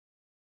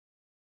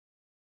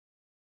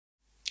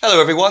Hello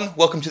everyone,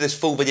 welcome to this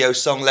full video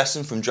song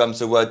lesson from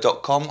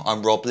drumstheword.com.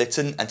 I'm Rob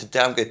Litton and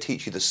today I'm going to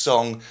teach you the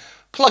song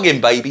Plug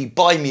In Baby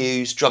by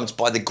Muse, drummed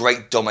by the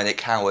great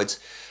Dominic Howard.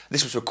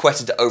 This was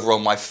requested over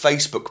on my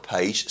Facebook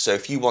page, so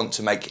if you want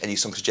to make any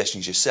song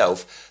suggestions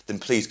yourself, then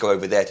please go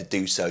over there to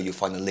do so. You'll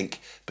find a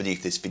link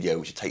beneath this video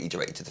which will take you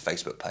directly to the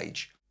Facebook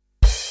page.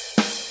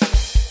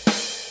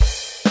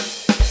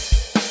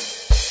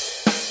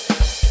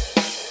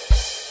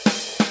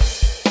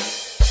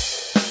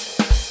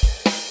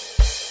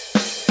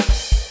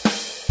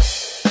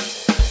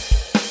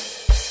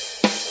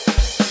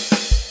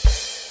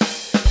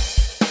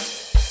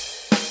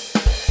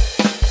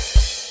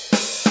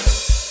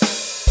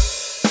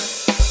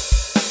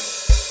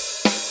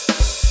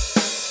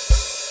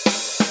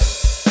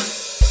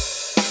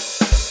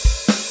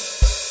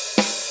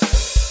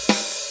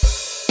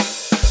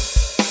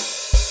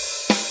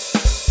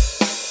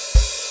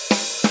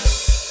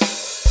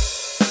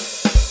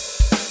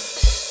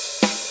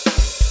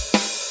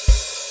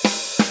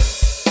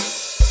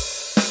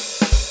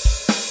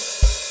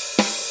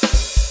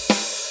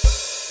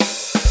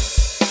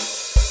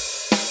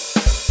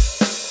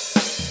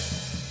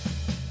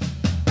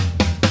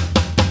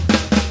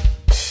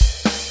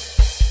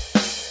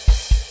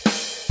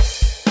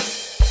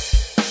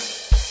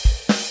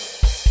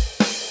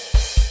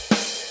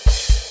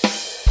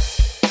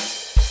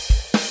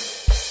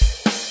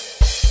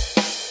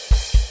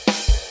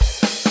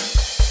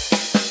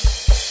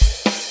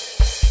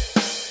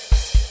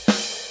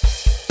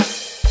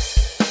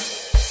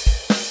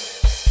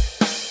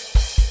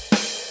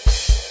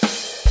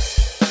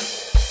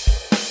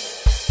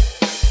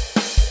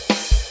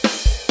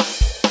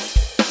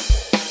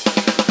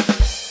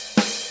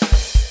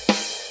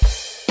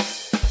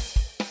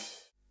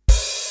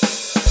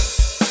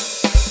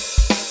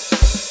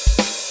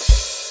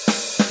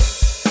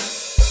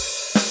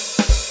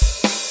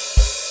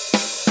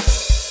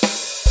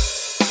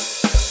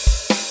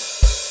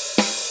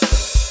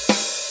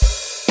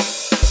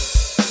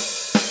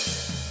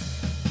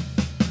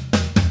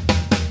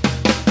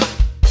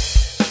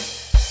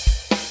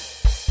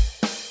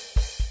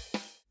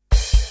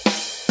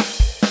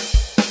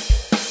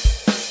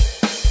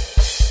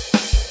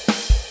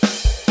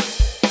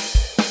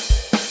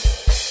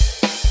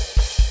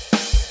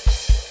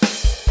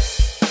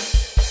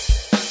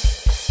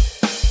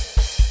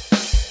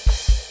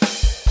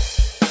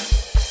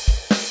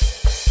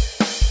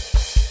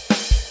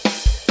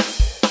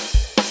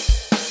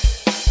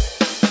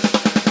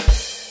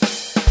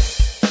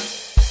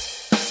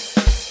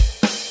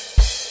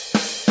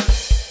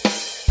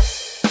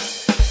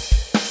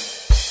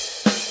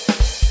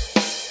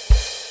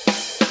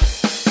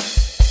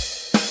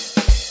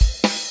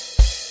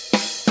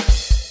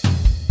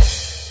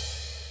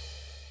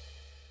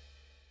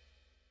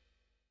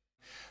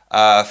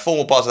 Four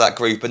more bars of that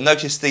groove, but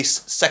notice this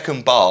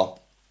second bar,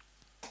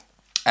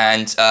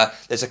 and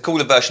there's a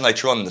cooler version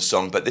later on in the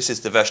song, but this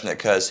is the version that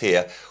occurs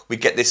here. We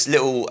get this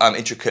little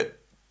intricate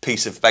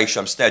piece of bass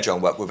drum snare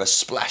drum work with a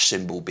splash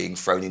cymbal being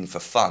thrown in for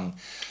fun.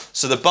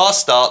 So the bar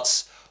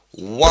starts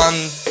 1,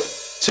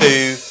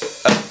 2,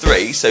 and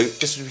 3, so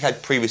just as we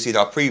had previously in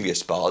our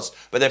previous bars,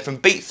 but then from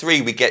beat 3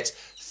 we get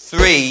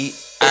 3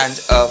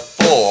 and a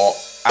 4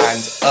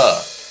 and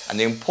a. And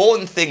the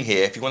important thing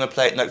here, if you want to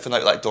play it note for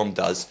note like Dom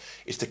does,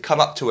 is to come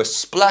up to a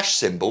splash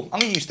cymbal.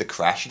 I'm going to use the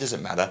crash, it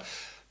doesn't matter.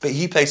 But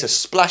he plays a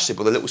splash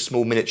cymbal, the little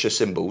small miniature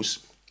cymbals,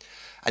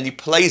 and he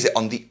plays it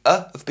on the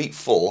of beat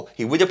 4.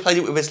 He would have played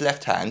it with his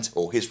left hand,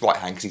 or his right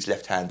hand because he's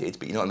left-handed,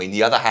 but you know what I mean,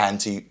 the other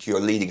hand to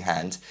your leading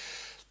hand.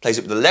 Plays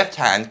it with the left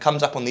hand,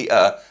 comes up on the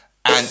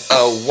and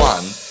a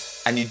 1,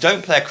 and you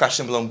don't play a crash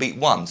cymbal on beat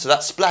 1. So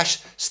that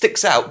splash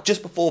sticks out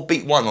just before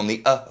beat 1 on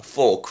the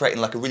 4,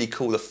 creating like a really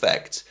cool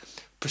effect.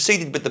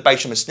 Proceeded with the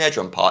bass drum and snare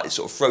drum part, it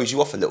sort of throws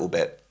you off a little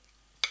bit.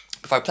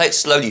 If I play it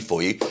slowly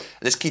for you,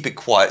 let's keep it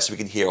quiet so we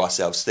can hear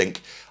ourselves think.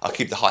 I'll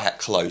keep the hi-hat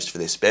closed for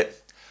this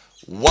bit.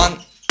 1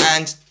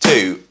 and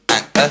 2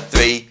 and a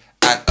 3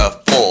 and a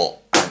 4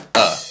 and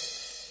a.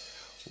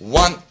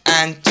 1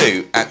 and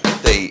 2 and a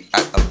 3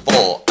 and a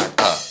 4 and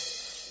a.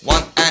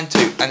 1 and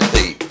 2 and a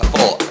 3 and a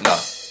 4 and a.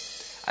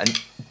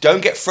 And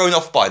don't get thrown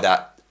off by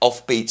that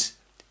offbeat,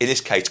 in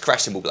this case,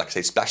 crash cymbal, but like I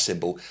say, splash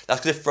cymbal.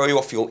 That's going to throw you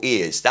off your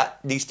ears.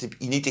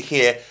 You need to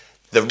hear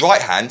the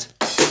right hand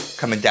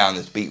coming down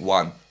as beat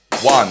 1.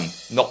 1,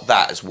 not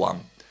that as 1.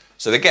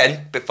 So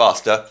again, a bit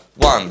faster.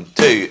 1,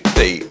 2,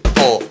 3,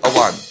 4, a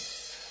 1.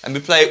 And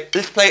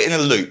let's play it in a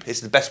loop. It's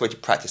the best way to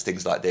practice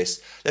things like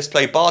this. Let's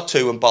play bar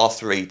 2 and bar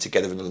 3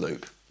 together in a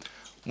loop.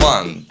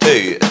 1,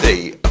 2,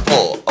 3,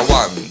 4, a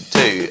 1,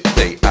 2,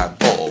 3, and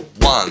 4.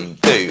 1,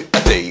 2,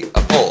 3,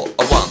 4,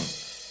 a 1.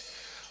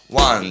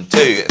 1,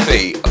 2,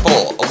 3, 4,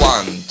 a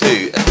 1,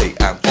 2, 3,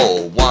 and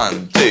 4.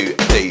 1, 2,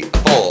 3,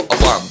 4, a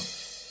 1.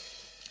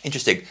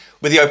 Interesting.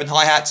 With the open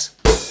hi-hats.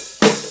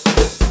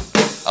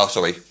 Oh,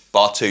 sorry.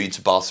 Bar 2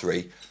 into bar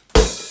 3.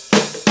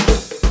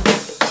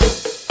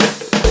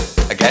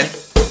 Again.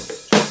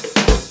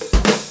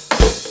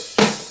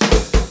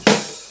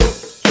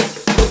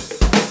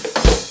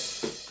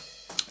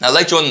 Now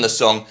later on in the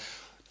song,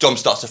 Dom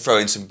starts to throw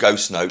in some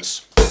ghost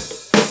notes,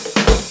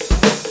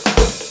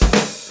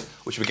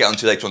 which we'll get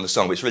onto later on in the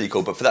song, but it's really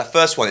cool. But for that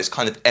first one, it's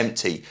kind of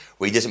empty,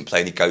 where he doesn't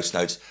play any ghost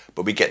notes,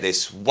 but we get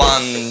this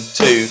 1, 2,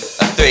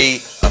 a 3,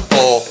 a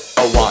 4,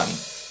 a 1,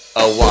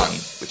 a 1,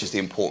 which is the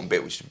important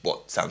bit, which is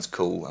what sounds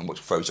cool and what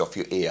throws off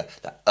your ear,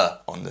 that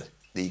on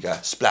the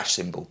splash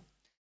cymbal.